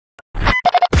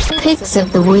Picks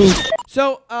of the week.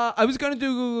 So I was going to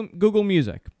do Google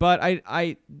Music, but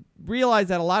I realized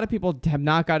that a lot of people have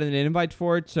not gotten an invite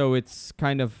for it, so it's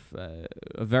kind of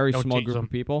a very small group of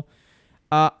people.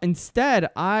 Instead,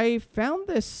 I found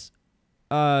this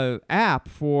app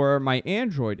for my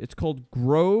Android. It's called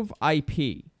GrooVe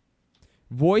IP,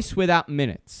 Voice Without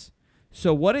Minutes.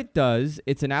 So what it does,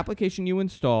 it's an application you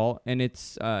install, and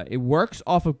it works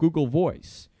off of Google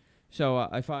Voice. So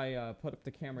if I put up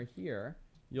the camera here,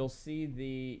 you'll see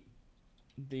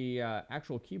the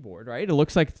actual keyboard, right? It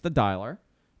looks like it's the dialer,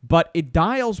 but it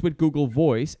dials with Google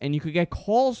Voice, and you could get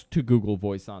calls to Google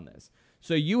Voice on this.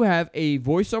 So you have a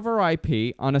voice over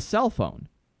IP on a cell phone.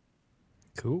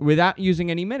 Cool. Without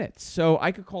using any minutes. So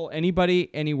I could call anybody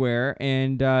anywhere,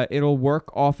 and it'll work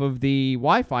off of the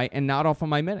Wi-Fi and not off of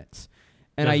my minutes.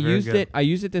 And I used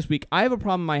it this week. I have a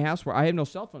problem in my house where I have no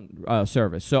cell phone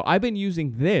service. So I've been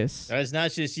using this. It's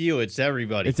not just you, it's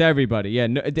everybody. It's everybody. Yeah,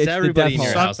 no, it's everybody in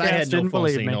your house. I had no phone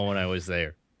signal signal when I was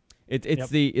there.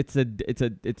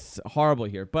 It's horrible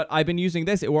here. But I've been using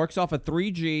this. It works off of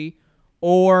 3G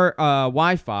or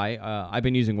Wi-Fi. I've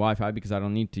been using Wi-Fi because I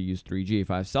don't need to use 3G. If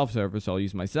I have self-service, I'll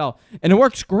use my cell, and it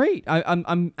works great.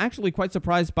 I'm actually quite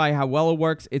surprised by how well it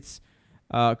works. It's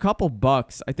a couple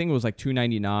bucks. I think it was like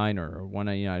 $2.99 or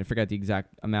 $1.99. I forgot the exact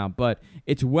amount, but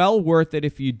it's well worth it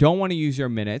if you don't want to use your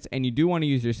minutes and you do want to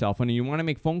use your cell phone and you want to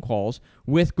make phone calls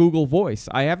with Google Voice.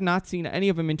 I have not seen any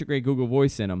of them integrate Google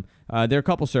Voice in them. There are a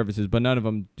couple services, but none of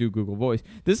them do Google Voice.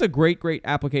 This is a great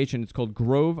application. It's called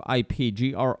GrooVe IP,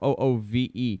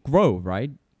 GrooVe. GrooVe,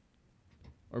 right?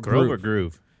 Or Grove or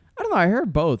Groove? I don't know. I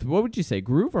heard both. What would you say,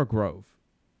 Groove or Grove?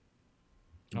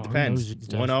 It depends.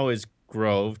 One O is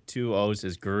Grove, two O's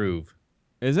is Groove.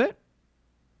 Is it?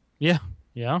 Yeah.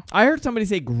 Yeah. I heard somebody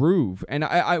say Groove, and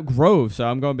I Grove, so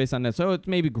I'm going based on that. So it's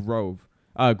maybe Groove,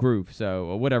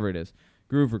 so whatever it is.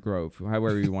 Groove or Grove,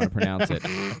 however you want to pronounce it.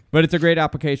 But it's a great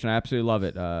application. I absolutely love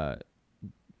it.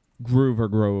 Groove or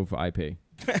Grove IP.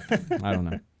 I don't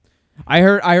know. I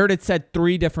heard it said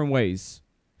 3 different ways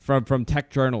from tech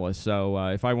journalists. So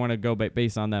if I want to go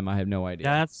based on them, I have no idea.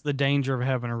 That's the danger of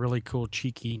having a really cool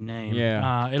cheeky name.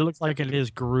 Yeah. It looks like it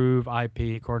is GrooVe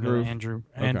IP according to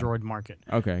the Android market.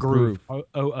 Okay. GrooVe.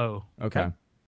 OO. Okay.